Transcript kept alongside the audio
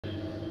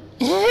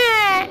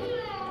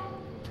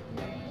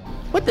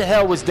What the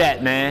hell was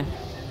that, man?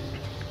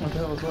 What the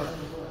hell was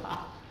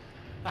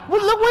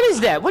what? Look, what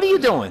is that? What are you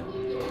doing?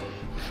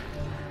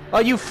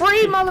 Are you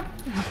free, mother?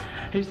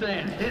 He's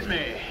saying, hit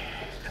me.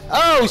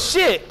 Oh,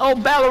 shit. Oh,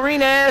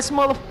 ballerina ass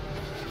mother.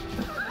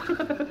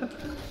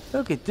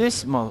 Look at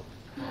this mother.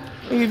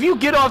 If you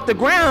get off the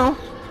ground,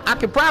 I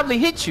could probably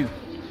hit you.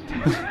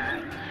 You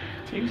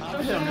can still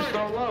hit him, just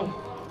go low.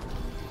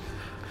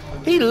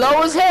 He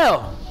low as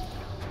hell.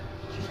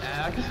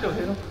 Yeah, I can still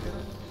hit him.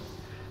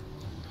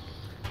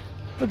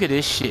 Look at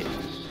this shit.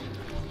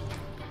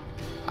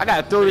 I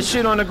gotta throw this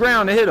shit on the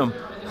ground to hit him.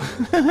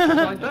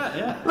 Like that,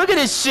 yeah. Look at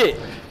this shit.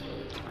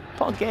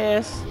 Punk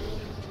ass.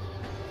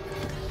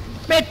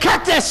 Man,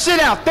 cut that shit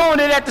out, throwing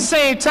it at the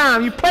same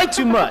time. You play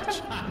too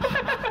much.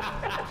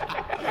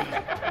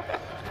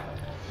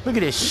 Look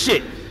at this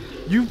shit.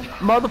 You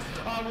mother...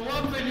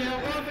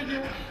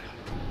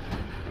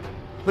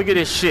 Look at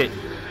this shit.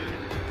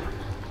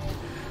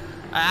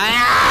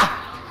 Ah!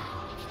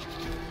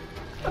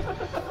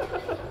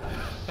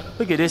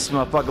 Look at this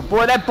motherfucker.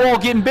 Boy, that ball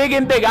getting bigger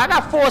and bigger. I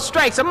got 4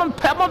 strikes. I'm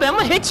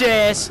gonna hit your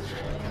ass.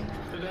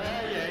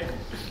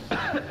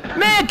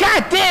 Man,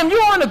 goddamn,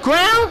 you on the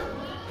ground?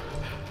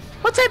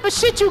 What type of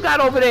shit you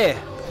got over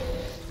there?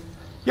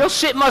 Your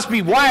shit must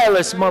be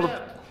wireless,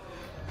 mother...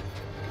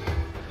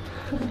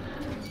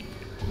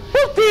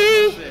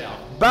 Whoopie!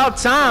 About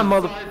time,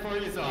 mother...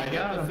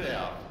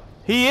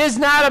 He is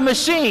not a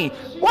machine.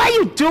 Why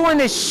you doing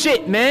this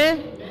shit,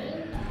 man?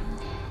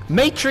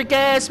 Matrix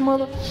ass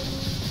mother...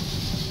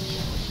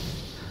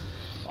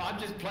 I'm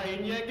just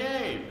playing your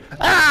game.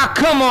 Ah,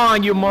 come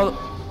on, you mother...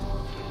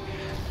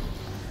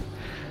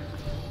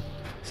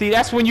 See,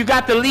 that's when you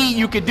got the lead,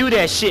 you could do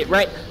that shit,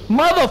 right?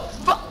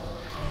 Motherfucker!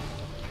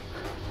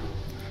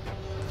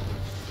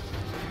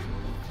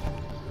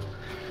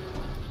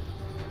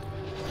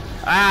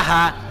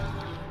 Aha.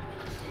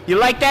 You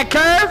like that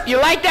curve? You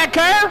like that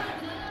curve?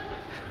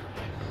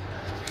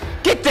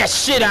 Get that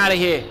shit out of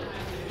here.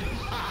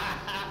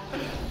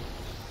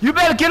 You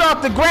better get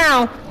off the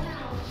ground.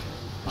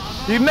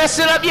 You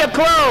messing up your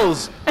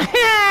clothes.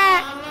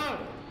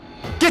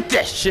 Get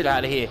that shit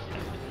out of here.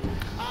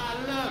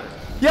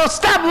 Yo,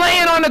 stop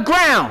laying on the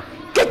ground.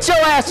 Get your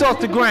ass off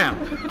the ground.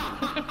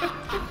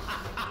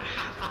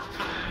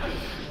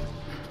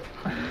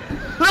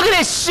 Look at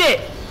this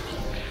shit.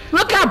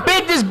 Look how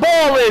big this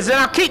ball is, and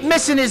I'll keep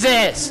missing his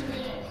ass.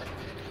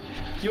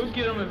 You'll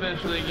get him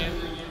eventually again.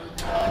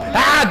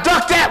 Ah,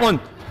 duck that one.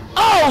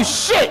 Oh,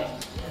 shit.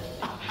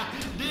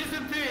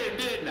 Disappeared,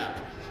 didn't I?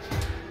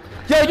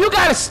 Yo, you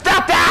gotta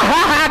stop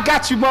that. I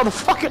got you,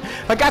 motherfucker.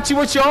 I got you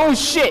with your own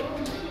shit.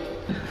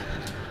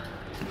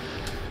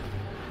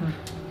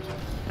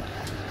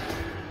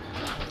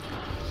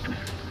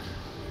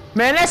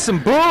 Man, that's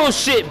some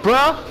bullshit,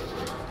 bro.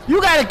 You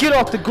gotta get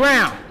off the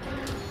ground.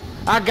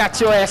 I got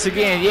your ass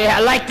again. Yeah, I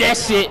like that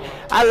shit.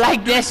 I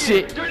like that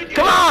shit.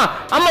 Come on.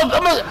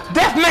 I'm a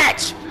death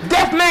match.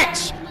 Death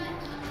match.